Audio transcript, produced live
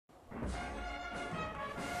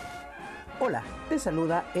Hola, te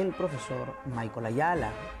saluda el profesor Michael Ayala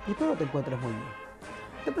y espero te encuentres muy bien.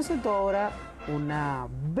 Te presento ahora una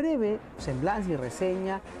breve semblanza y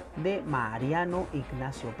reseña de Mariano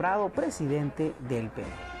Ignacio Prado, presidente del Perú.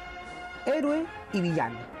 Héroe y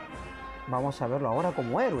villano. Vamos a verlo ahora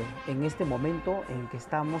como héroe, en este momento en que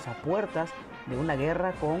estamos a puertas de una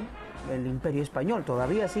guerra con el Imperio Español.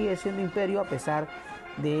 Todavía sigue siendo imperio a pesar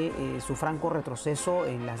de su franco retroceso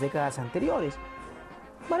en las décadas anteriores.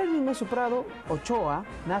 Mariano Ignacio Prado Ochoa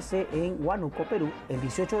nace en Huánuco, Perú, el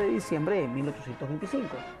 18 de diciembre de 1825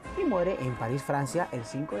 y muere en París, Francia, el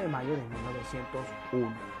 5 de mayo de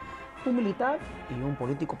 1901. Un militar y un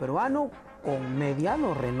político peruano con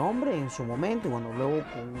mediano renombre en su momento y luego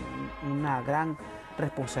con una gran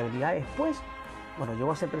responsabilidad después.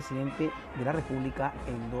 Llegó a ser presidente de la República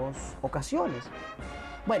en 2 ocasiones.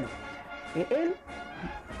 Él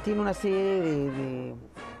tiene una serie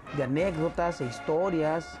de anécdotas e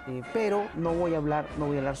historias, pero no voy a hablar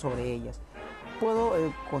sobre ellas. Puedo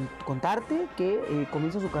contarte que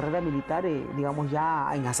comienza su carrera militar, ya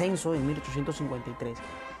en ascenso en 1853.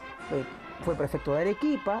 Fue prefecto de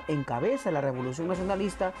Arequipa, encabeza la revolución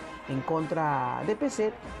nacionalista en contra de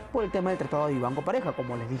Pezet por el tema del Tratado de Vivanco Pareja,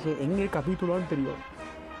 como les dije en el capítulo anterior.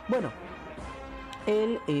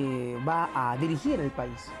 Él va a dirigir el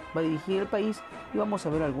país y vamos a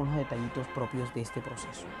ver algunos detallitos propios de este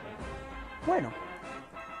proceso.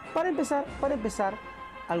 Para empezar,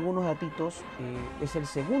 algunos datitos. Es el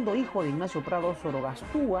segundo hijo de Ignacio Prado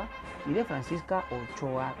Zorogastúa y de Francisca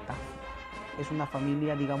Ochoa Tafur. Es una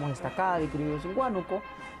familia, destacada de criollos en Huánuco.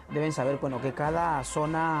 Deben saber, que cada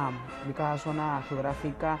zona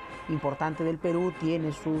geográfica importante del Perú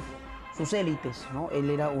tiene sus élites, ¿no?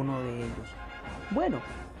 Él era uno de ellos.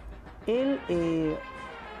 Él,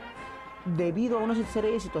 debido a una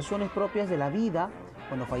serie de situaciones propias de la vida,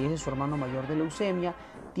 cuando fallece su hermano mayor de leucemia,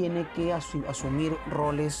 tiene que asumir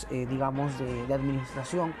roles, de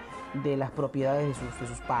administración de las propiedades de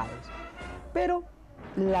sus padres. Pero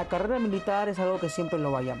la carrera militar es algo que siempre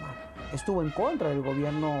lo va a llamar. Estuvo en contra del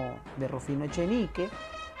gobierno de Rufino Echenique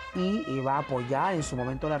y va a apoyar en su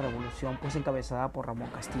momento la revolución encabezada por Ramón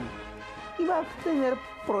Castillo. Y va a tener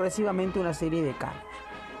progresivamente una serie de cargos.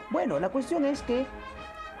 La cuestión es que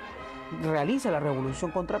realiza la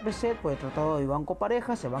revolución contra Pezet por el Tratado de Vivanco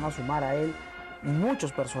Pareja. Se van a sumar a él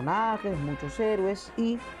muchos personajes, muchos héroes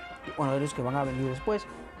y héroes que van a venir después.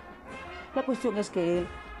 La cuestión es que él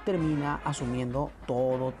termina asumiendo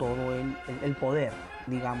todo el poder,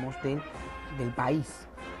 del país.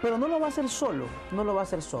 Pero no lo va a hacer solo.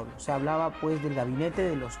 Se hablaba del gabinete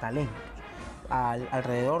de los talentos.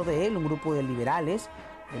 Alrededor de él un grupo de liberales.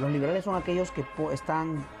 Los liberales son aquellos que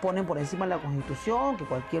ponen por encima la Constitución, que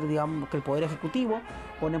el Poder Ejecutivo,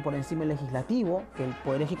 ponen por encima el Legislativo, que el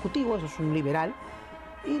Poder Ejecutivo, eso es un liberal,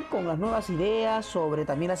 y con las nuevas ideas sobre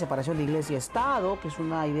también la separación de Iglesia y Estado, que es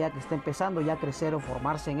una idea que está empezando ya a crecer o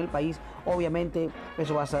formarse en el país. Obviamente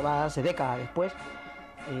eso va a darse décadas después.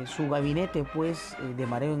 Su gabinete de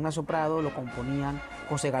Mariano Ignacio Prado lo componían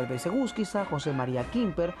José Gálvez Egusquiza, José María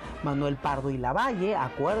Quimper, Manuel Pardo y Lavalle,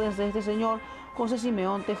 acuérdense de este señor, José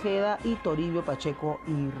Simeón Tejeda y Toribio Pacheco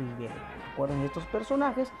y Rivera. Acuérdense de estos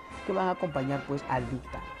personajes que van a acompañar al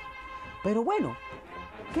dictador. Pero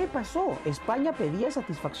 ¿qué pasó? España pedía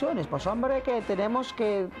satisfacciones. Hombre, que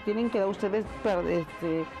tienen que dar ustedes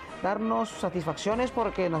darnos satisfacciones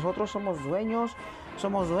porque nosotros somos dueños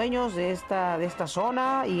de esta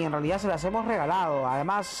zona y en realidad se las hemos regalado.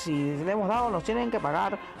 Además, si le hemos dado, nos tienen que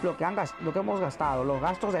pagar lo que hemos gastado, los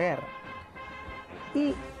gastos de guerra.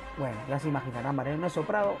 Y ya se imaginarán, Mariano Ignacio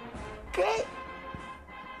Prado,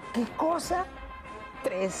 ¿qué cosa?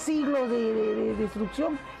 3 siglos de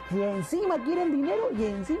destrucción y encima quieren dinero y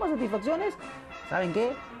encima satisfacciones. ¿Saben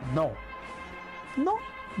qué? No.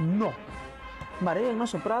 Mariano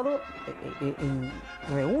Ignacio Prado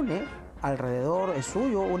reúne alrededor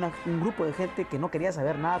suyo un grupo de gente que no quería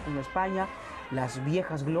saber nada con España, las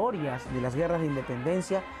viejas glorias de las guerras de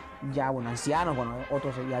independencia, ya ancianos,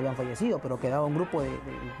 otros ya habían fallecido, pero quedaba un grupo de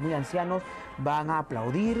muy ancianos, van a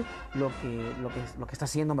aplaudir lo que está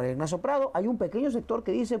haciendo Mariano Ignacio Prado. Hay un pequeño sector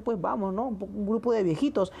que dice, vamos, ¿no? Un grupo de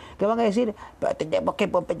viejitos que van a decir, pero tenemos que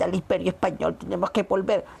volver al Imperio Español, tenemos que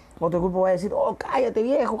volver. Otro grupo va a decir, cállate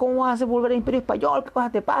viejo, ¿cómo vas a hacer volver al Imperio Español? ¿Qué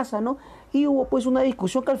cosa te pasa, no? Y hubo una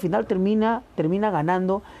discusión que al final termina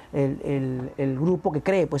ganando el grupo que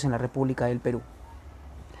cree en la República del Perú.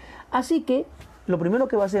 Así que lo primero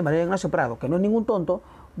que va a hacer Mariano Ignacio Prado, que no es ningún tonto,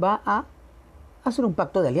 va a hacer un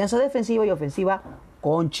pacto de alianza defensiva y ofensiva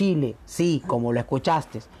con Chile. Sí, como lo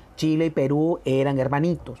escuchaste, Chile y Perú eran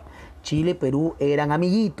hermanitos. Chile y Perú eran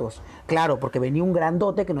amiguitos. Claro, porque venía un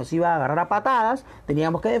grandote que nos iba a agarrar a patadas,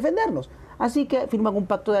 teníamos que defendernos. Así que firman un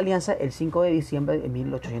pacto de alianza el 5 de diciembre de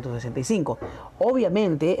 1865.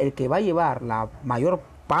 Obviamente, el que va a llevar la mayor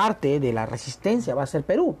parte de la resistencia va a ser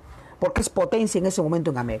Perú, porque es potencia en ese momento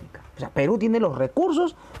en América. O sea, Perú tiene los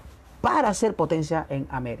recursos para ser potencia en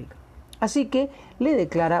América. Así que le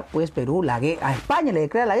declara, pues, Perú a España le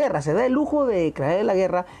declara la guerra. Se da el lujo de declarar la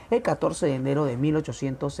guerra el 14 de enero de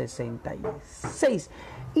 1866.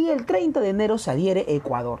 Y el 30 de enero se adhiere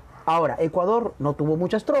Ecuador. Ahora, Ecuador no tuvo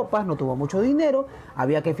muchas tropas, no tuvo mucho dinero,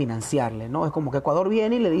 había que financiarle, ¿no? Es como que Ecuador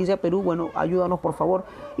viene y le dice a Perú, bueno, ayúdanos por favor.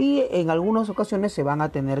 Y en algunas ocasiones se van a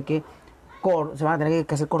tener que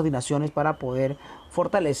hacer coordinaciones para poder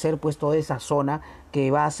fortalecer, pues, toda esa zona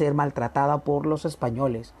que va a ser maltratada por los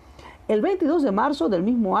españoles. El 22 de marzo del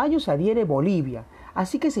mismo año se adhiere Bolivia,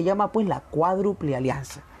 así que se llama, pues, la Cuádruple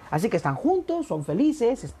Alianza. Así que están juntos, son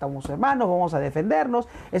felices, estamos hermanos, vamos a defendernos.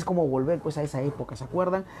 Es como volver, pues, a esa época, ¿se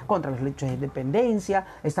acuerdan? Contra los hechos de independencia,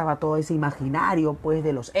 estaba todo ese imaginario, pues,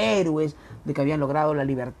 de los héroes, de que habían logrado la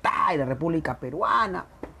libertad y la República Peruana.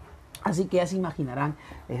 Así que ya se imaginarán,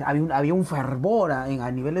 había un fervor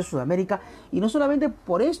a nivel de Sudamérica, y no solamente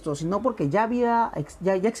por esto, sino porque ya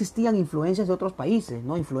existían influencias de otros países,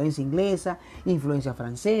 ¿no? Influencia inglesa, influencia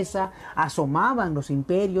francesa, asomaban los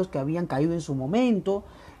imperios que habían caído en su momento.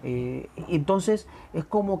 Entonces es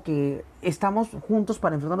como que estamos juntos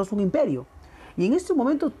para enfrentarnos a un imperio. Y en este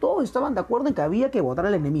momento todos estaban de acuerdo en que había que votar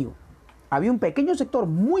al enemigo. Había un pequeño sector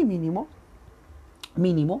muy mínimo,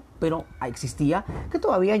 pero existía, que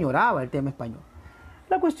todavía añoraba el tema español.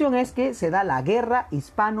 La cuestión es que se da la guerra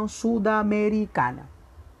hispano-sudamericana.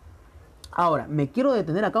 Ahora, me quiero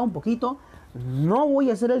detener acá un poquito. No voy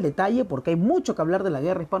a hacer el detalle porque hay mucho que hablar de la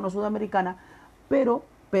guerra hispano-sudamericana, pero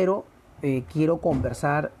quiero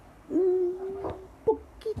conversar un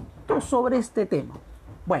poquito sobre este tema.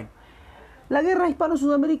 Bueno, la guerra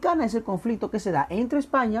hispano-sudamericana es el conflicto que se da entre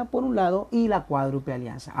España, por un lado, y la Cuádruple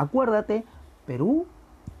Alianza. Acuérdate, Perú,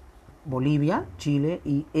 Bolivia, Chile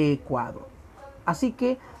y Ecuador. Así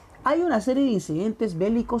que hay una serie de incidentes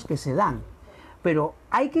bélicos que se dan, pero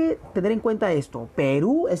hay que tener en cuenta esto: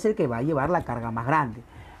 Perú es el que va a llevar la carga más grande.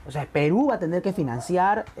 O sea, Perú va a tener que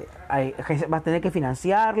financiarle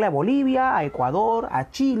a Bolivia, a Ecuador, a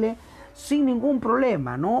Chile, sin ningún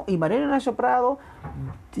problema, ¿no? Y Mariano Ignacio Prado,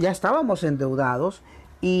 ya estábamos endeudados,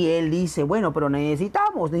 y él dice, bueno, pero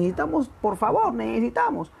necesitamos, por favor,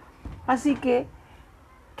 necesitamos. Así que,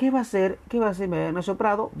 ¿qué va a hacer Mariano Ignacio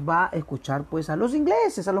Prado? Va a escuchar, pues, a los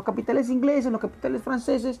ingleses, a los capitales ingleses, los capitales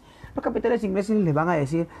franceses. Los capitales ingleses les van a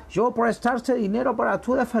decir, yo prestarte dinero para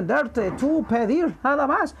tú defenderte, tú pedir nada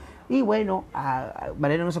más. Y bueno,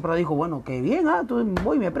 Mariano Ignacio Prado dijo, bueno, qué bien, tú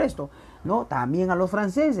voy y me presto. No, también a los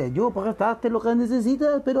franceses, yo prestarte lo que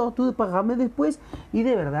necesitas, pero tú pagame después. Y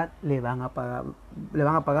de verdad le van a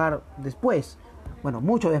pagar después. Bueno,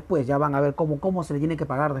 mucho después, ya van a ver cómo se le tiene que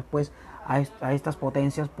pagar después a estas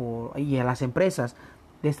potencias y a las empresas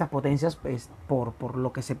de estas potencias, pues, por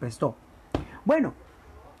lo que se prestó. Bueno,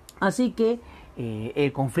 así que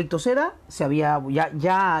el conflicto se da,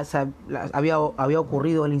 había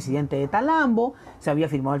ocurrido el incidente de Talambo, se había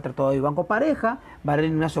firmado el Tratado de Vivanco Pareja.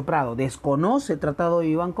 Mariano Ignacio Prado desconoce el Tratado de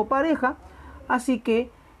Vivanco Pareja, así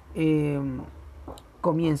que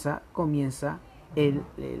comienza el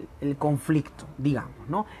conflicto, digamos,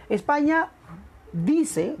 ¿no? España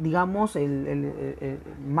dice, digamos,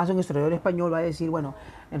 más de un historiador español va a decir, bueno,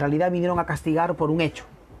 en realidad vinieron a castigar por un hecho,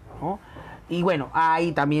 ¿no? Y bueno,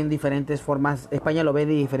 hay también diferentes formas, España lo ve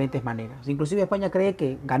de diferentes maneras. Inclusive España cree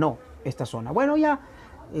que ganó esta zona. Bueno, ya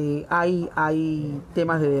hay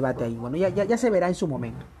temas de debate ahí. Bueno, ya se verá en su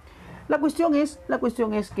momento. La cuestión es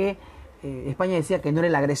que España decía que no era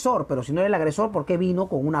el agresor, pero si no era el agresor, ¿por qué vino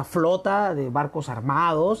con una flota de barcos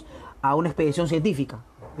armados a una expedición científica?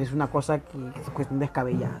 Es una cosa que es cuestión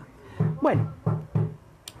descabellada. Bueno,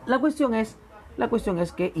 la cuestión es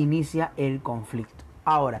que inicia el conflicto.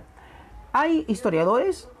 Ahora, hay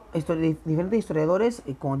diferentes historiadores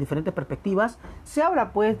con diferentes perspectivas. Se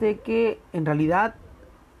habla, pues, de que en realidad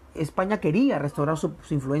España quería restaurar su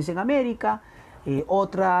influencia en América.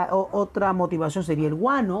 Otra motivación sería el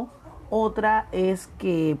guano. Otra es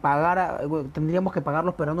que tendríamos que pagar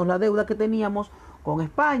los peruanos la deuda que teníamos con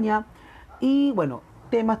España. Y bueno,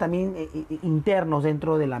 temas también internos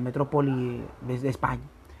dentro de la metrópoli de España.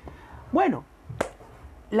 Bueno,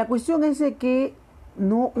 la cuestión es de que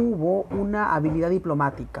no hubo una habilidad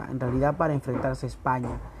diplomática en realidad para enfrentarse a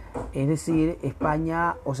España. Es decir,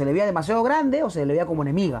 España o se le veía demasiado grande o se le veía como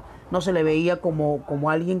enemiga. No se le veía como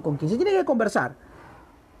alguien con quien se tiene que conversar.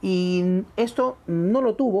 Y esto no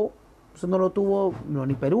lo tuvo Eso no lo tuvo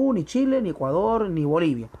ni Perú, ni Chile, ni Ecuador, ni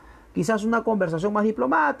Bolivia. Quizás una conversación más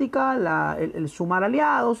diplomática, el sumar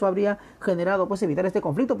aliados, habría generado pues evitar este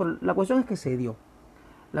conflicto, pero la cuestión es que se dio.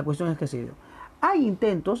 La cuestión es que se dio. Hay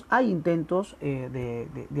intentos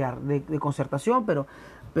de concertación, pero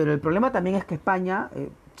el problema también es que España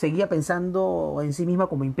seguía pensando en sí misma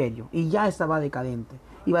como imperio y ya estaba decadente.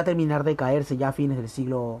 Iba a terminar de caerse ya a fines del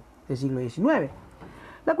siglo XIX.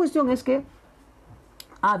 La cuestión es que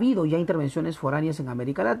ha habido ya intervenciones foráneas en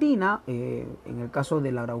América Latina, en el caso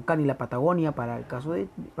de la Araucanía y la Patagonia para el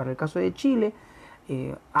caso de Chile.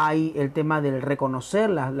 Hay el tema del reconocer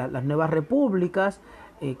las nuevas repúblicas.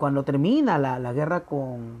 Cuando termina la guerra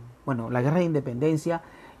la guerra de independencia,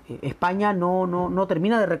 España no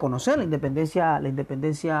termina de reconocer la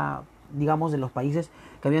independencia, digamos, de los países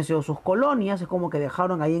que habían sido sus colonias. Es como que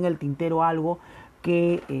dejaron ahí en el tintero algo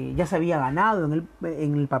que ya se había ganado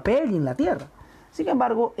en el papel y en la tierra. Sin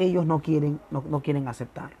embargo, ellos no quieren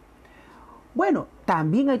aceptarlo. Bueno,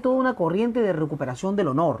 también hay toda una corriente de recuperación del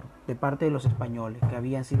honor de parte de los españoles, que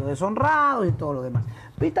habían sido deshonrados y todo lo demás.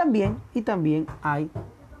 Y también hay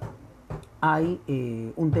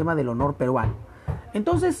un tema del honor peruano.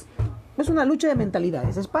 Entonces, es una lucha de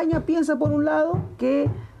mentalidades. España piensa, por un lado, que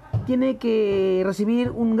tiene que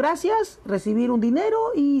recibir un gracias, recibir un dinero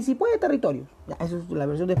y, si puede, territorios. Ya, esa es la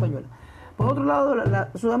versión de española. Por otro lado,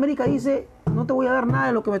 Sudamérica dice, no te voy a dar nada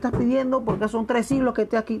de lo que me estás pidiendo porque son 3 siglos que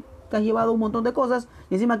te has llevado un montón de cosas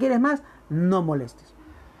y encima quieres más, no molestes.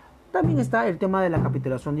 También está el tema de la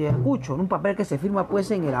capitulación de Ayacucho, un papel que se firma pues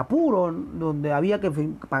en el apuro, donde había que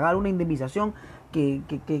pagar una indemnización que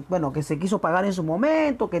se quiso pagar en su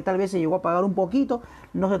momento, que tal vez se llegó a pagar un poquito,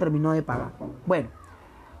 no se terminó de pagar. Bueno,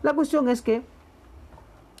 la cuestión es que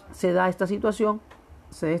se da esta situación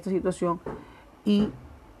y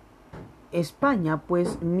España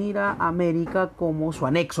pues mira a América como su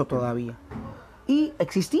anexo todavía. Y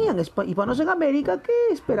existían hispanos en América que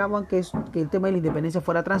esperaban que el tema de la independencia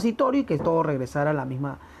fuera transitorio y que todo regresara a la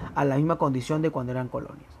misma condición de cuando eran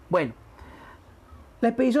colonias. Bueno, la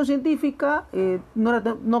expedición científica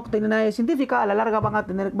no tenía nada de científica. A la larga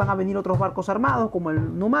van a venir otros barcos armados como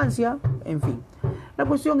el Numancia, en fin. La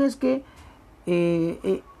cuestión es que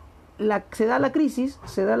se da la crisis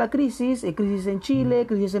en Chile,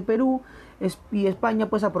 crisis en Perú, y España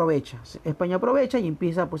pues aprovecha y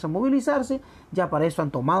empieza pues a movilizarse. Ya para eso han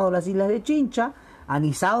tomado las islas de Chincha, han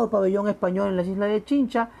izado el pabellón español en las islas de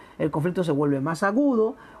Chincha. El conflicto se vuelve más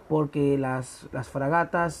agudo porque las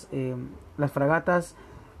fragatas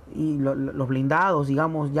y los blindados,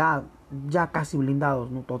 digamos, ya casi blindados,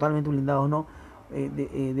 no totalmente blindados, no,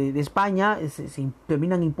 de España se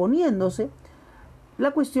terminan imponiéndose. La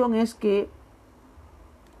cuestión es que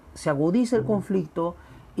se agudiza el conflicto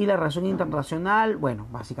y la relación internacional, bueno,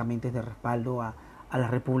 básicamente es de respaldo a las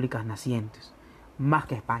repúblicas nacientes, más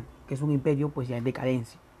que España, que es un imperio pues ya en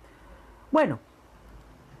decadencia. Bueno,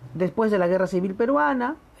 después de la guerra civil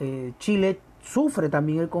peruana, Chile sufre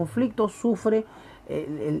también el conflicto, sufre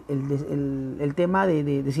el tema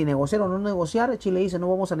de si negociar o no negociar. Chile dice, no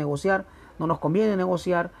vamos a negociar, no nos conviene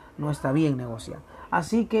negociar, no está bien negociar.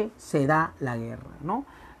 Así que se da la guerra, ¿no?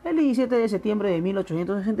 El 17 de septiembre de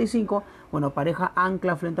 1865, bueno, pareja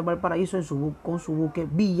ancla frente a Valparaíso con su buque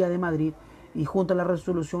Villa de Madrid y junto a la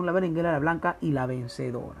Resolución, la Berenguela, la Blanca y la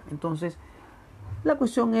Vencedora. Entonces, la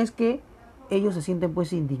cuestión es que ellos se sienten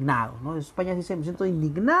pues indignados, ¿no? España dice, me siento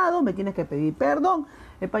indignado, me tienes que pedir perdón.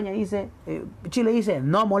 Chile dice,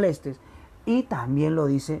 no molestes. Y también lo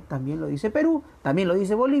dice Perú, también lo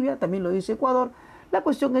dice Bolivia, también lo dice Ecuador. La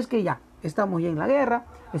cuestión es que ya estamos ya en la guerra.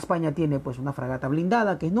 España tiene pues una fragata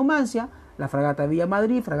blindada que es Numancia, la fragata Villa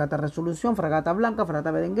Madrid, fragata Resolución, fragata Blanca,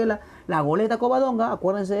 fragata Berenguela, la goleta Covadonga,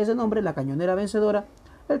 acuérdense de ese nombre, la cañonera Vencedora,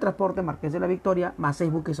 el transporte Marqués de la Victoria, más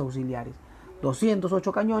 6 buques auxiliares.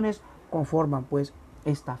 208 cañones conforman pues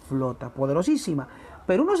esta flota poderosísima.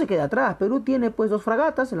 Perú no se queda atrás. Perú tiene pues 2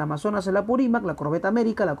 fragatas, el Amazonas, el Apurímac, la Corveta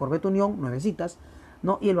América, la Corveta Unión, nuevecitas,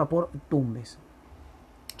 ¿no? Y el vapor Tumbes.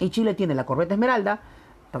 Y Chile tiene la Corveta Esmeralda,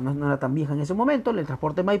 no era tan vieja en ese momento, el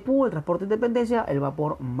transporte Maipú, el transporte Independencia, el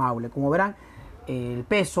vapor Maule. Como verán, el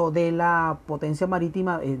peso de la potencia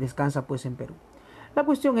marítima descansa pues en Perú. La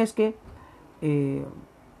cuestión es que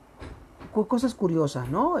cosas curiosas,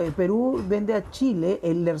 ¿no? Perú vende a Chile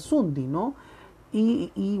el Lersundi, ¿no?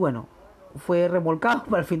 Y bueno, fue remolcado,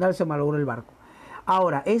 pero al final se malogró el barco.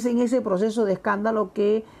 Ahora, es en ese proceso de escándalo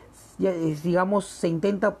que, digamos, se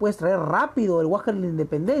intenta pues traer rápido el Huáscar de la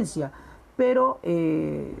Independencia, pero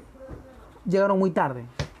llegaron muy tarde.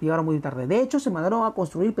 llegaron muy tarde. De hecho, se mandaron a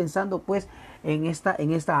construir pensando pues en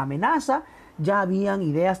esta amenaza. Ya habían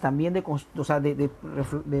ideas también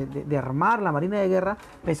de armar la Marina de Guerra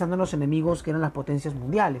pensando en los enemigos que eran las potencias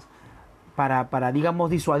mundiales, para digamos,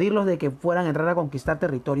 disuadirlos de que fueran a entrar a conquistar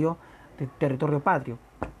territorio patrio.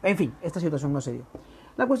 En fin, esta situación no se dio.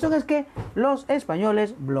 La cuestión es que los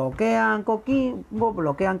españoles bloquean Coquimbo,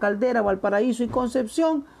 bloquean Caldera, Valparaíso y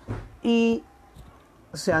Concepción, y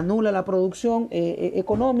se anula la producción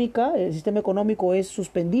económica. El sistema económico es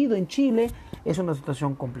suspendido en Chile. Es una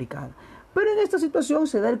situación complicada. Pero en esta situación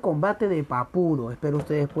se da el combate de Papuro. Espero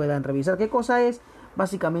ustedes puedan revisar qué cosa es.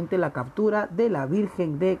 Básicamente la captura de la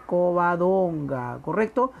Virgen de Covadonga,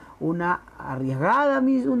 ¿correcto? Una arriesgada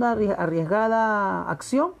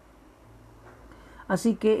acción.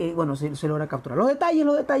 Así que, bueno, se logra capturar. Los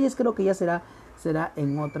detalles creo que ya será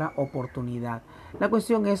en otra oportunidad. La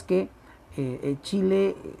cuestión es que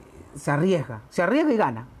Chile se arriesga y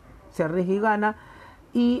gana.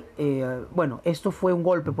 Y bueno, esto fue un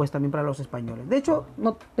golpe pues también para los españoles. De hecho,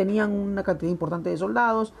 no tenían una cantidad importante de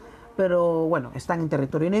soldados, pero bueno, están en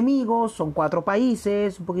territorio enemigo, son 4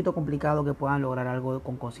 países, un poquito complicado que puedan lograr algo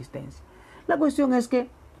con consistencia. La cuestión es que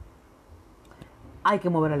hay que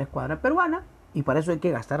mover a la escuadra peruana y para eso hay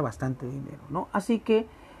que gastar bastante dinero, ¿no? Así que,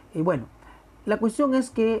 bueno, la cuestión es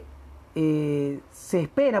que se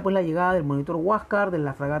espera pues la llegada del monitor Huáscar, de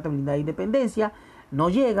la fragata blindada de Independencia. No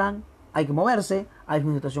llegan, hay que moverse, hay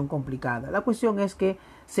una situación complicada. La cuestión es que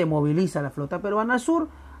se moviliza la flota peruana al sur,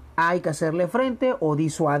 hay que hacerle frente o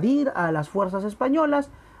disuadir a las fuerzas españolas,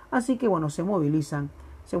 así que bueno, se movilizan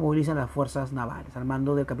las fuerzas navales. Al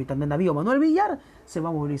mando del capitán de navío Manuel Villar, se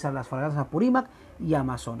van a movilizar las fragatas Apurímac y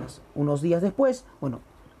Amazonas. Unos días después, bueno,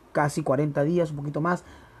 casi 40 días, un poquito más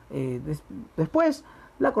después,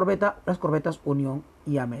 las corbetas Unión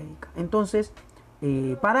y América. Entonces,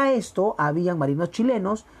 para esto habían marinos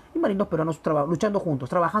chilenos y marinos peruanos luchando juntos,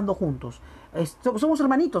 trabajando juntos. Somos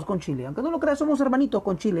hermanitos con Chile, aunque no lo creas, somos hermanitos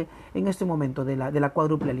con Chile en este momento de la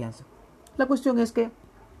cuádruple alianza. La cuestión es que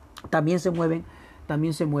también se mueven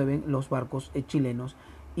los barcos chilenos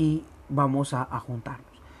y vamos a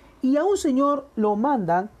juntarnos. Y a un señor lo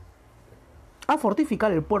mandan a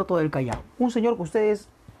fortificar el puerto del Callao. Un señor que ustedes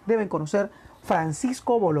deben conocer,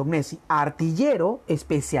 Francisco Bolognesi, artillero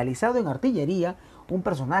especializado en artillería, un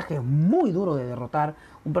personaje muy duro de derrotar,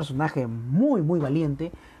 un personaje muy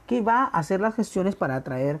valiente, que va a hacer las gestiones para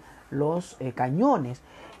traer los cañones.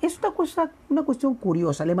 Es una cuestión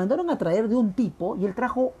curiosa. Le mandaron a traer de un tipo y él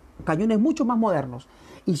trajo cañones mucho más modernos.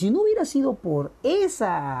 Y si no hubiera sido por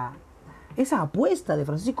esa apuesta de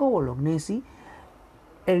Francisco Bolognesi,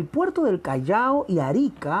 el puerto del Callao y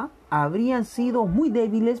Arica habrían sido muy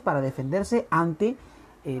débiles para defenderse ante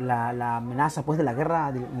la amenaza pues de la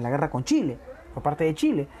guerra con Chile, por parte de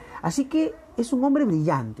Chile. Así que es un hombre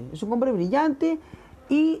brillante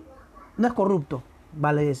y no es corrupto,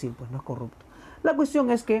 vale decir, pues no es corrupto. La cuestión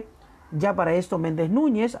es que ya para esto Méndez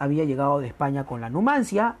Núñez había llegado de España con la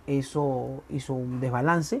Numancia, eso hizo un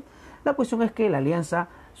desbalance. La cuestión es que la alianza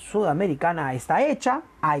sudamericana está hecha,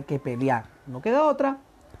 hay que pelear, no queda otra,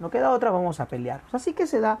 vamos a pelear. Así que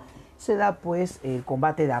se da pues el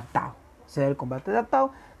combate de Aptao.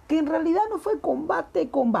 Que en realidad no fue combate.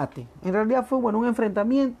 En realidad fue un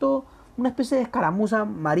enfrentamiento, una especie de escaramuza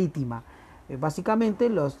marítima. Básicamente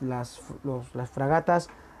las fragatas,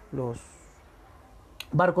 los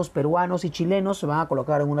barcos peruanos y chilenos se van a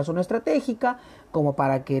colocar en una zona estratégica como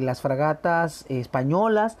para que las fragatas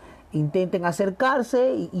españolas intenten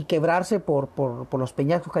acercarse y quebrarse por los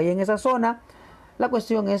peñascos que hay en esa zona. La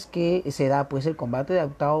cuestión es que se da pues el combate de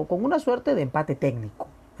Aptao con una suerte de empate técnico,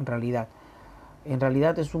 en realidad. En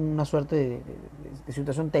realidad es una suerte de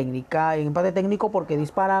situación técnica, empate técnico, porque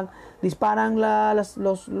disparan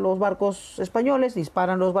los barcos españoles,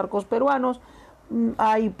 disparan los barcos peruanos.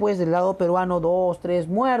 Hay pues del lado peruano 2, 3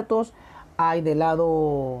 muertos, hay del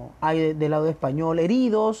lado español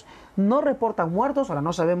heridos. No reportan muertos, ahora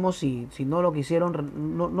no sabemos si no lo quisieron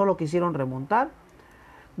remontar,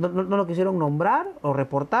 no lo quisieron nombrar o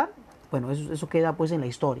reportar. Bueno, eso queda pues en la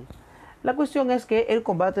historia. La cuestión es que el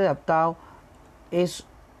combate de Aptao es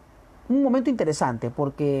un momento interesante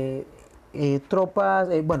porque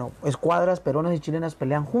escuadras peruanas y chilenas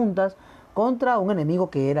pelean juntas contra un enemigo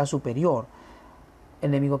que era superior.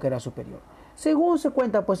 Según se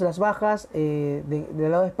cuenta, pues las bajas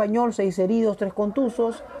del lado español, 6 heridos, 3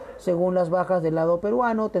 contusos. Según las bajas del lado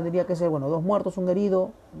peruano, tendría que ser 2 muertos, 1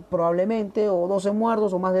 herido, probablemente, o 12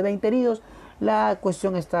 muertos, o más de 20 heridos. La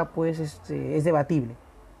cuestión está, pues, es debatible.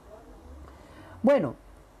 Bueno,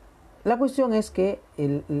 la cuestión es que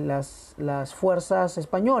las fuerzas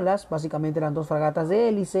españolas, básicamente eran 2 fragatas de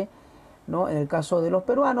hélice, ¿no? En el caso de los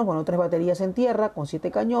peruanos, bueno, 3 baterías en tierra con 7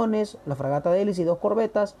 cañones, la fragata de hélice y 2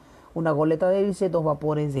 corbetas, una goleta de hélice, 2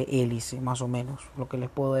 vapores de hélice, más o menos, lo que les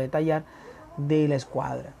puedo detallar de la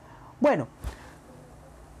escuadra. Bueno,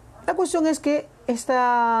 la cuestión es que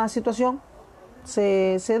esta situación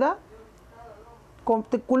se da,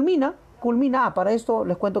 culmina. Para esto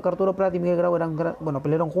les cuento que Arturo Prat y Miguel Grau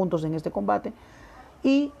pelearon juntos en este combate.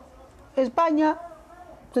 Y España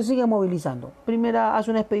se sigue movilizando. Primera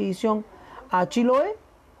hace una expedición a Chiloé.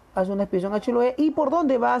 Y por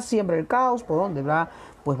donde va siembra el caos, por donde va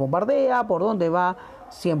pues bombardea, por donde va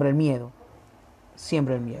siembra el miedo.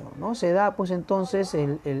 ¿No? Se da pues entonces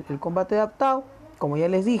el combate de Aptao, como ya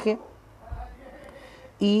les dije.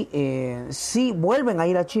 Y si vuelven a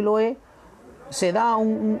ir a Chiloé, se da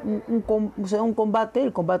un combate,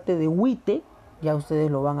 el combate de Huite. Ya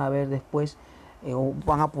ustedes lo van a ver después,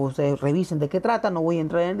 ustedes revisen de qué trata, no voy a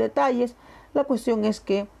entrar en detalles. La cuestión es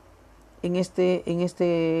que en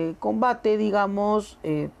este combate, digamos,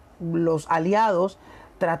 los aliados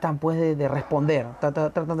tratan pues de responder,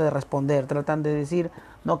 tratan de decir,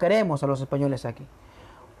 no queremos a los españoles aquí.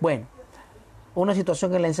 Bueno, una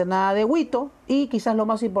situación en la ensenada de Huito, y quizás lo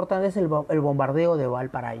más importante es el bombardeo de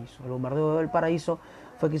Valparaíso. El bombardeo de Valparaíso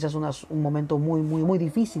fue quizás un momento muy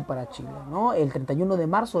difícil para Chile, ¿no? El 31 de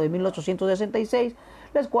marzo de 1866,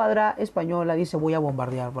 la escuadra española dice: voy a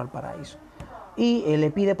bombardear Valparaíso. Y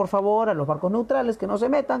le pide por favor a los barcos neutrales que no se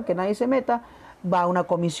metan, que nadie se meta. Va una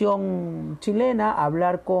comisión chilena a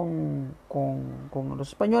hablar con los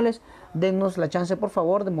españoles: dennos la chance por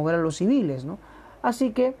favor de mover a los civiles, ¿no?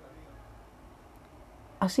 Así que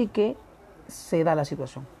se da la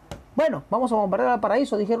situación. Bueno, vamos a bombardear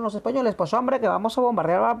Valparaíso, dijeron los españoles. Pues hombre, que vamos a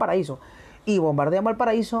bombardear Valparaíso. Y bombardean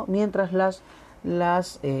Valparaíso mientras las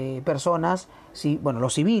personas,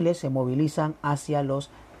 los civiles se movilizan hacia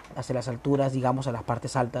las alturas, digamos, a las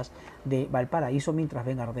partes altas de Valparaíso, mientras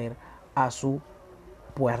ven arder a su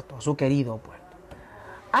puerto, a su querido puerto.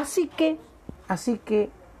 Así que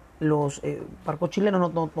los barcos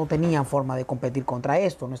chilenos no tenían forma de competir contra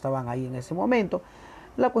esto, no estaban ahí en ese momento.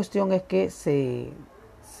 La cuestión es que se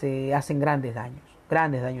hacen grandes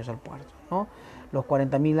daños al puerto, ¿no? Los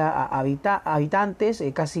 40.000 habitantes,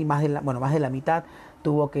 casi más de la mitad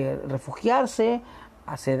tuvo que refugiarse.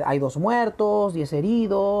 Hay 2 muertos, 10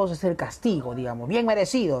 heridos, es el castigo, digamos, bien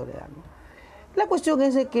merecido. La cuestión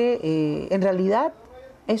es de que en realidad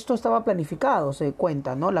esto estaba planificado, se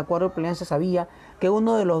cuenta, ¿no? La Cuadra de Alianza sabía que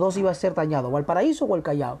uno de los dos iba a ser dañado, Valparaíso o el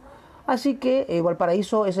Callao. Así que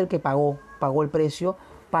Valparaíso es el que pagó el precio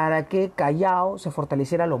para que Callao se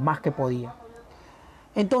fortaleciera lo más que podía.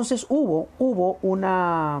 Entonces hubo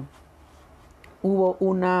una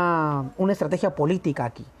estrategia política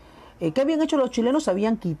aquí. ¿Qué habían hecho los chilenos?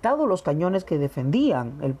 Habían quitado los cañones que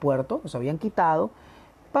defendían el puerto, los habían quitado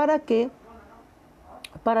para que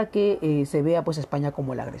se vea pues España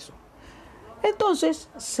como el agresor. Entonces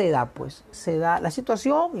se da la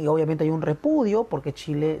situación, y obviamente hay un repudio porque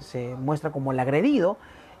Chile se muestra como el agredido,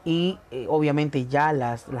 y obviamente ya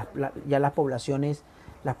las poblaciones,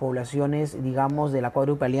 digamos, de la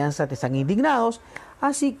Cuádruple Alianza están indignados.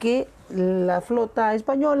 Así que la flota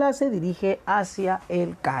española se dirige hacia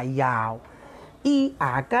el Callao. Y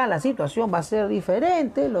acá la situación va a ser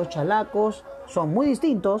diferente. Los chalacos son muy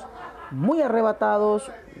distintos, muy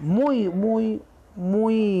arrebatados, muy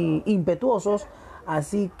impetuosos.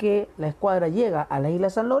 Así que la escuadra llega a la isla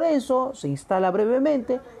San Lorenzo, se instala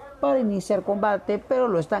brevemente para iniciar combate, pero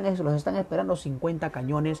los están esperando 50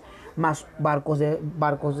 cañones más barcos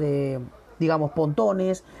de digamos,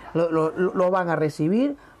 pontones. Lo van a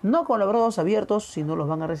recibir no con los brazos abiertos, sino los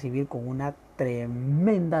van a recibir con una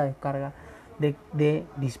tremenda descarga de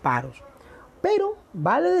disparos. Pero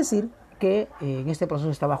vale decir que en este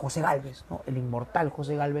proceso estaba José Gálvez, ¿no? El inmortal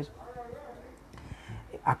José Gálvez,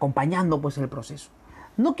 acompañando pues el proceso.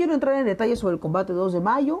 No quiero entrar en detalles sobre el combate 2 de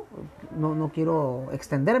mayo, no quiero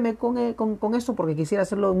extenderme con esto porque quisiera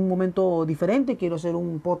hacerlo en un momento diferente. Quiero hacer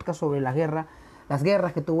un podcast sobre las guerras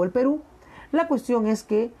que tuvo el Perú. La cuestión es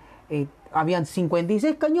que habían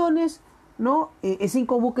 56 cañones, ¿no?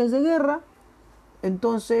 5 buques de guerra.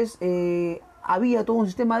 Entonces había todo un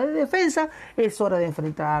sistema de defensa. Es hora de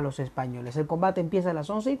enfrentar a los españoles. El combate empieza a las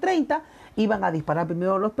 11:30. Iban a disparar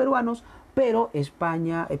primero los peruanos, pero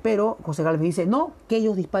José Gálvez dice no, que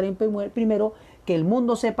ellos disparen primero, que el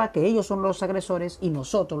mundo sepa que ellos son los agresores y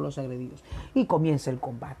nosotros los agredidos. Y comienza el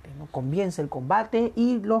combate, ¿no? Comienza el combate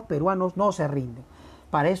y los peruanos no se rinden.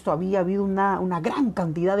 Para esto había habido una gran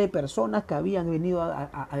cantidad de personas que habían venido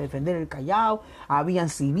a defender el Callao. Habían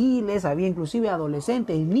civiles, había inclusive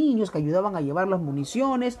adolescentes, niños que ayudaban a llevar las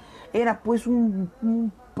municiones. Era pues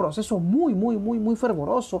un proceso muy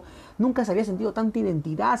fervoroso. Nunca se había sentido tanta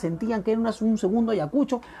identidad, sentían que era un segundo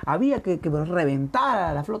Ayacucho, había que reventar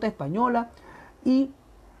a la flota española. Y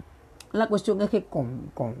la cuestión es que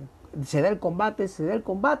se da el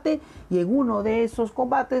combate, y en uno de esos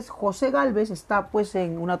combates José Gálvez está pues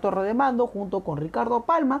en una torre de mando junto con Ricardo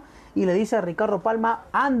Palma, y le dice a Ricardo Palma: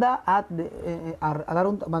 anda a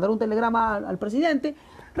mandar un telegrama al presidente.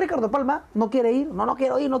 Ricardo Palma no quiere ir, no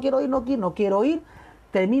quiero ir,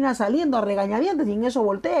 termina saliendo a regañadientes, y en eso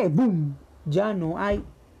voltea y ¡boom! Ya no hay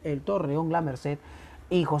el Torreón La Merced,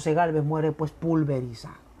 y José Gálvez muere pues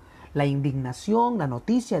pulverizado. La indignación, la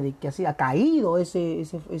noticia de que ha caído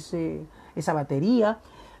esa batería,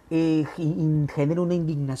 genera una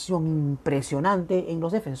indignación impresionante en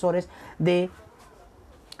los defensores del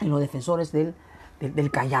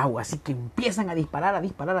Callao. Así que empiezan a disparar.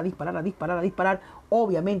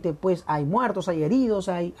 Obviamente pues hay muertos, hay heridos,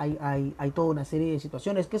 hay toda una serie de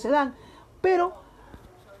situaciones que se dan, pero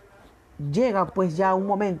llega pues ya un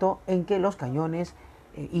momento en que los cañones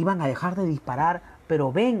iban a dejar de disparar,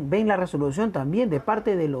 pero ven la resolución también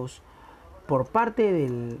por parte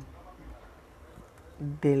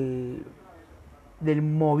del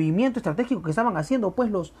movimiento estratégico que estaban haciendo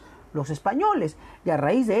pues los españoles, y a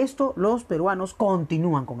raíz de esto los peruanos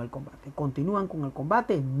continúan con el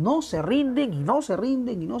combate, no se rinden,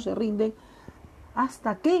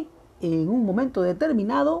 hasta que en un momento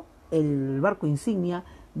determinado el barco insignia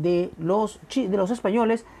de los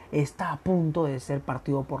españoles está a punto de ser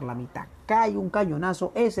partido por la mitad. Cae un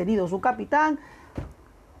cañonazo, es herido su capitán,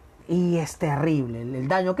 y es terrible el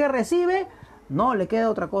daño que recibe. No le queda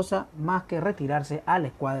otra cosa más que retirarse a la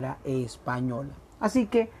escuadra española. Así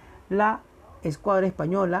que la escuadra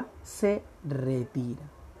española se retira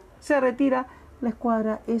la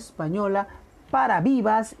escuadra española para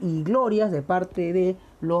vivas y glorias de parte de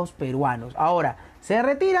los peruanos. Ahora se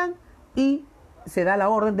retiran y se da la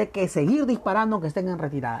orden de que seguir disparando aunque estén en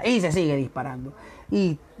retirada, y se sigue disparando,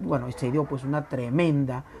 y bueno, se dio pues una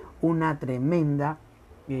tremenda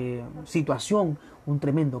situación, un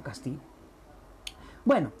tremendo castigo.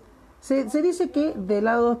 Bueno, se dice que del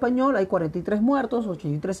lado español hay 43 muertos,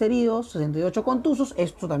 83 heridos, 68 contusos.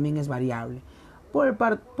 Esto también es variable. Por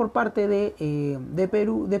parte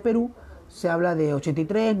de Perú se habla de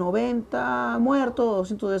 83, 90 muertos,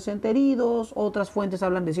 260 heridos. Otras fuentes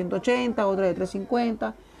hablan de 180, otras de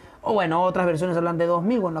 350. O bueno, otras versiones hablan de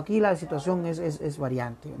 2000. Bueno, aquí la situación es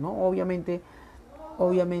variante, ¿no? Obviamente,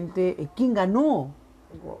 ¿quién ganó?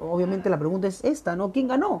 Obviamente la pregunta es esta, ¿no? ¿Quién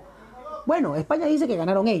ganó? Bueno, España dice que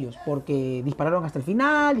ganaron ellos, porque dispararon hasta el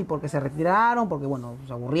final y porque se retiraron, porque bueno,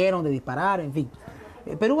 se aburrieron de disparar, en fin.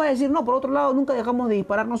 Perú va a decir: no, por otro lado, nunca dejamos de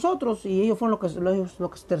disparar nosotros, y ellos fueron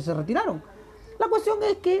los que se retiraron. La cuestión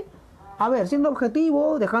es que, a ver, siendo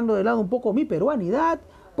objetivo, dejando de lado un poco mi peruanidad,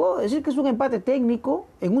 puedo decir que es un empate técnico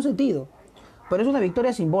en un sentido, pero es una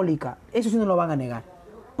victoria simbólica. Eso sí no lo van a negar,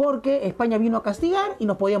 porque España vino a castigar y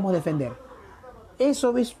nos podíamos defender.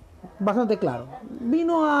 Eso es bastante claro.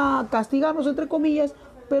 Vino a castigarnos entre comillas,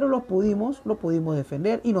 pero lo pudimos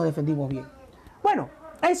defender, y nos defendimos bien. Bueno,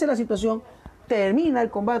 esa es la situación. Termina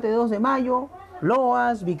el combate de 2 de mayo,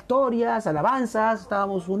 loas, victorias, alabanzas,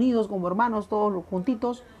 estábamos unidos como hermanos todos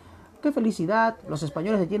juntitos. Qué felicidad, los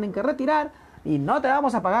españoles se tienen que retirar y no te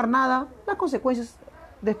vamos a pagar nada. Las consecuencias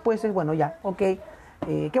después es, bueno, ya, ok.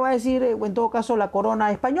 ¿Qué va a decir en todo caso la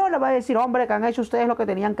corona española? Va a decir: hombre, que han hecho ustedes lo que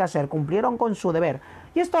tenían que hacer, cumplieron con su deber.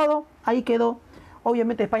 Y es todo, ahí quedó.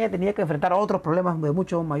 Obviamente España tenía que enfrentar a otros problemas de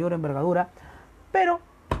mucho mayor envergadura, pero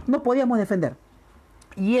no podíamos defender.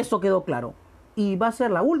 Y eso quedó claro. Y va a ser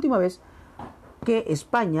la última vez que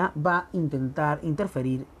España va a intentar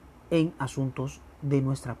interferir en asuntos de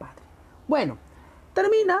nuestra patria. Bueno,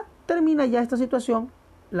 termina ya esta situación,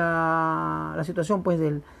 la situación pues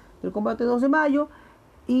del combate 2 de mayo.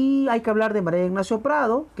 Y hay que hablar de María Ignacio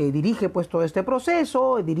Prado, que dirige pues todo este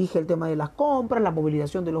proceso, dirige el tema de las compras, la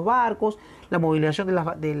movilización de los barcos, la movilización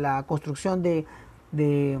de la construcción de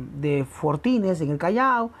fortines en el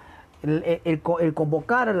Callao, el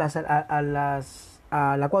convocar a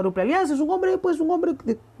la Cuádruple Alianza. Es un hombre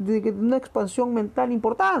de una expansión mental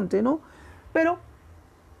importante, ¿no? Pero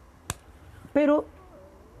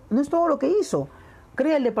no es todo lo que hizo.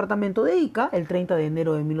 Crea el departamento de Ica el 30 de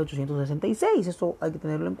enero de 1866, esto hay que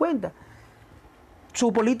tenerlo en cuenta.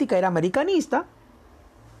 Su política era americanista,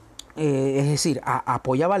 es decir,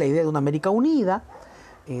 apoyaba la idea de una América unida.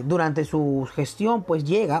 Durante su gestión pues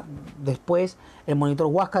llega después el Monitor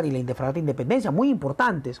Huáscar y la Fragata Independencia, muy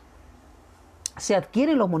importantes. se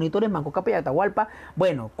adquieren los monitores Mancocapa y Atahualpa,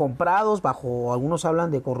 bueno, comprados bajo, algunos hablan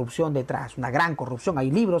de corrupción detrás, una gran corrupción, hay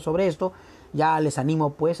libros sobre esto, ya les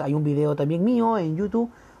animo pues, hay un video también mío en YouTube,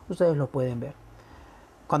 ustedes lo pueden ver,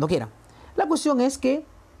 cuando quieran. La cuestión es que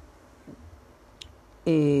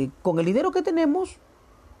con el dinero que tenemos,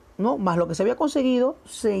 ¿no?, más lo que se había conseguido,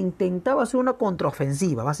 se intentaba hacer una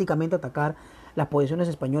contraofensiva, básicamente atacar las posiciones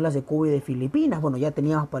españolas de Cuba y de Filipinas. Bueno, ya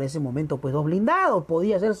teníamos para ese momento pues 2 blindados,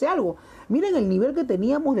 podía hacerse algo. Miren el nivel que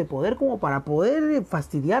teníamos de poder como para poder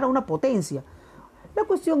fastidiar a una potencia. La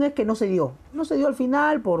cuestión es que no se dio al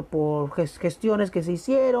final por gestiones que se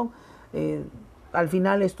hicieron. Al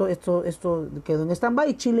final esto quedó en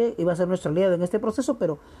stand-by. Chile iba a ser nuestro aliado en este proceso,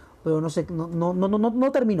 pero no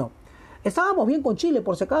terminó. Estábamos bien con Chile,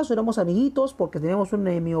 por si acaso, éramos amiguitos porque teníamos un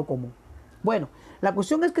enemigo común. Bueno, la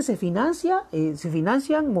cuestión es que se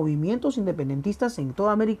financian movimientos independentistas en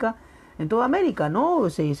toda América, ¿no?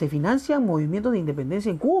 Se financian movimientos de independencia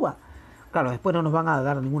en Cuba. Claro, después no nos van a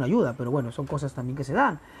dar ninguna ayuda, pero bueno, son cosas también que se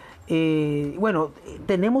dan.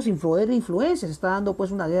 Tenemos poder de influencia, se está dando pues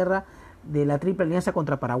una guerra de la Triple Alianza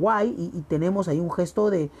contra Paraguay y tenemos ahí un gesto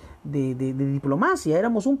de diplomacia.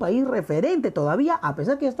 Éramos un país referente todavía, a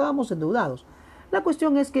pesar que ya estábamos endeudados. La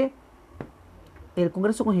cuestión es que el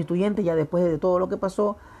Congreso Constituyente, ya después de todo lo que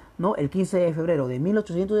pasó, ¿no?, el 15 de febrero de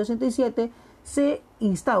 1867, se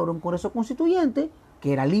instaura un Congreso Constituyente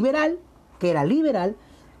que era liberal,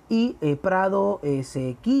 y Prado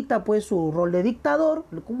se quita pues su rol de dictador.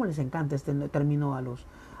 ¿Cómo les encanta este término a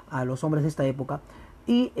los hombres de esta época?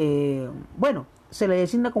 Y se le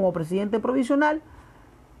designa como presidente provisional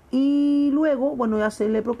y luego, ya se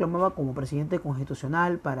le proclamaba como presidente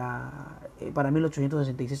constitucional para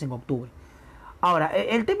 1866 en octubre. Ahora,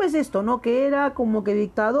 el tema es esto, ¿no? Que era como que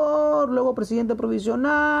dictador, luego presidente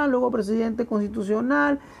provisional, luego presidente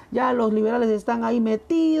constitucional, ya los liberales están ahí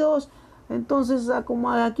metidos, entonces como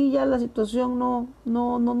aquí ya la situación no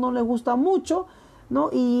les gusta mucho, ¿no?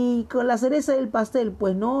 Y con la cereza del pastel,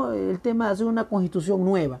 pues, ¿no?, el tema de hacer una constitución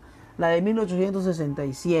nueva, la de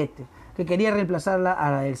 1867, que quería reemplazarla a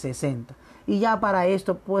la del 60. Y ya para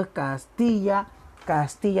esto, pues, Castilla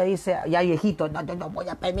dice, ya viejito, no voy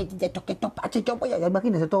a permitir esto, que esto pase,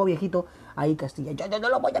 imagínense todo viejito ahí Castilla, yo no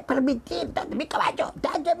lo voy a permitir, dame mi caballo.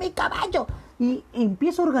 Y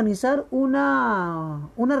empieza a organizar una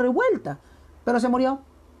revuelta, pero se murió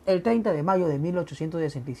el 30 de mayo de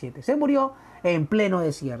 1867. Se murió en pleno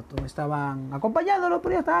desierto. Estaban acompañándolo,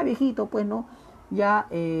 pero ya estaba viejito, pues, ¿no? Ya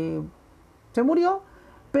se murió.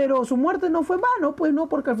 Pero su muerte no fue vano, pues, no,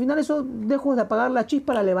 porque al final eso dejó de apagar la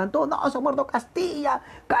chispa, la levantó. No, se ha muerto Castilla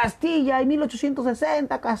en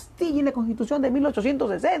 1860, Castilla en la Constitución de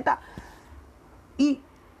 1860. Y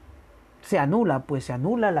se anula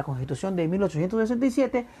la Constitución de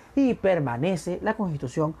 1867 y permanece la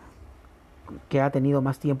Constitución que ha tenido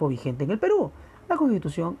más tiempo vigente en el Perú, la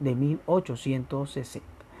Constitución de 1860.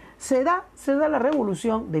 Se da la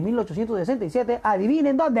Revolución de 1867,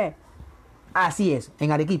 adivinen dónde. Así es,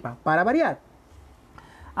 en Arequipa, para variar.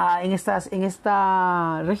 En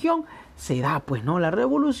esta región se da, pues, ¿no?, la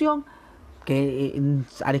revolución, que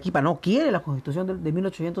Arequipa no quiere la Constitución de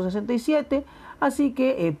 1867, así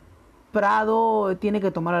que Prado tiene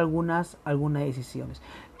que tomar algunas decisiones.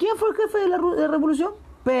 ¿Quién fue el jefe de la revolución?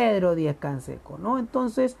 Pedro Díaz Canseco, ¿no?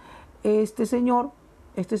 Entonces, este señor,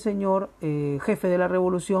 jefe de la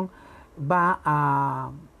revolución, va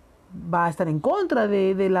a estar en contra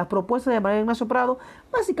de las propuestas de María Ignacio Prado,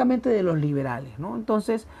 básicamente de los liberales, ¿no?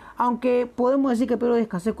 Entonces, aunque podemos decir que Pedro Díaz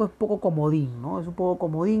Canseco es poco comodín, ¿no? Es un poco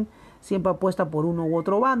comodín, siempre apuesta por uno u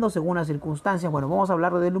otro bando según las circunstancias. Bueno, vamos a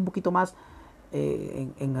hablar de él un poquito más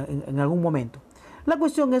en algún momento. La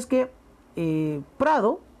cuestión es que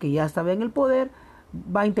Prado, que ya estaba en el poder,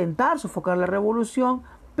 va a intentar sofocar la revolución,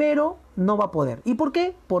 pero no va a poder. ¿Y por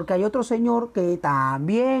qué? Porque hay otro señor que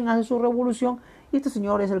también hace su revolución, y este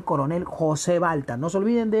señor es el coronel José Balta. No se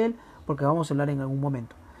olviden de él, porque vamos a hablar en algún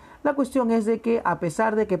momento. La cuestión es de que, a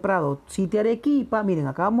pesar de que Prado sitio Arequipa, miren,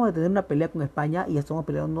 acabamos de tener una pelea con España y estamos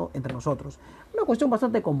peleando entre nosotros. Una cuestión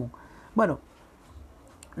bastante común. Bueno,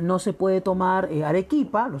 no se puede tomar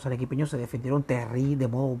Arequipa. Los arequipeños se defendieron de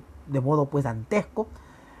modo pues dantesco,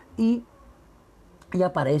 y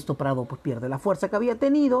ya para esto Prado pues pierde la fuerza que había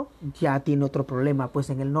tenido, ya tiene otro problema pues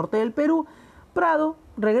en el norte del Perú. Prado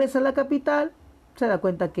regresa a la capital, se da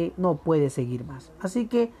cuenta que no puede seguir más, así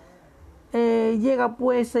que llega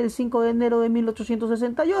pues el 5 de enero de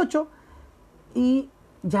 1868 y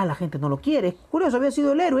ya la gente no lo quiere. Curioso, había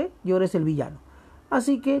sido el héroe y ahora es el villano,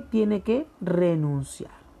 así que tiene que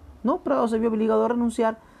renunciar, ¿no? Prado se vio obligado a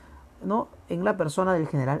renunciar, ¿no?, en la persona del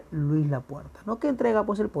general Luis Lapuerta, ¿no?, que entrega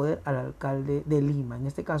pues el poder al alcalde de Lima, en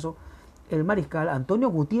este caso el mariscal Antonio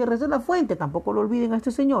Gutiérrez de la Fuente, tampoco lo olviden a este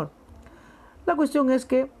señor. La cuestión es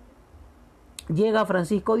que llega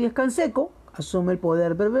Francisco Díaz-Canseco, asume el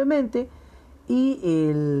poder brevemente y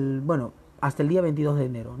hasta el día 22 de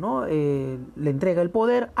enero, ¿no? Le entrega el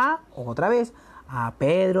poder otra vez, a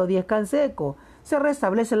Pedro Díaz-Canseco. Se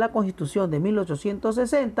restablece la Constitución de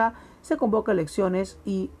 1860, se convoca elecciones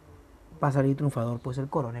y va a salir triunfador pues el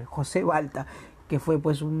coronel José Balta, que fue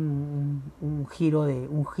pues un giro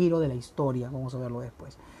de la historia. Vamos a verlo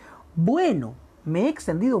después. Bueno, me he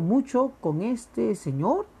extendido mucho con este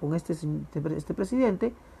señor, con este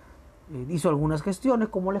presidente. Hizo algunas gestiones,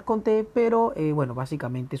 como les conté, pero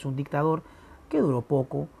básicamente es un dictador que duró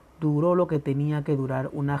poco, duró lo que tenía que durar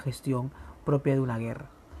una gestión propia de una guerra.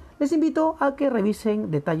 Les invito a que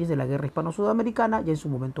revisen detalles de la guerra hispano-sudamericana, ya en su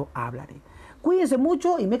momento hablaré. Cuídense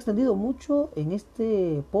mucho, y me he extendido mucho en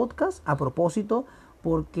este podcast a propósito,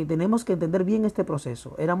 porque tenemos que entender bien este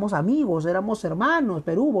proceso. Éramos amigos, éramos hermanos,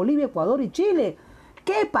 Perú, Bolivia, Ecuador y Chile.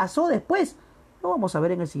 ¿Qué pasó después? Lo vamos a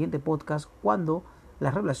ver en el siguiente podcast, cuando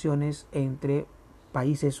las relaciones entre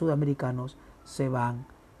países sudamericanos se van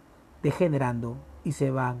degenerando y se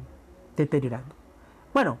van deteriorando.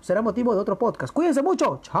 Bueno, será motivo de otro podcast. Cuídense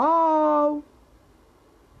mucho. Chao.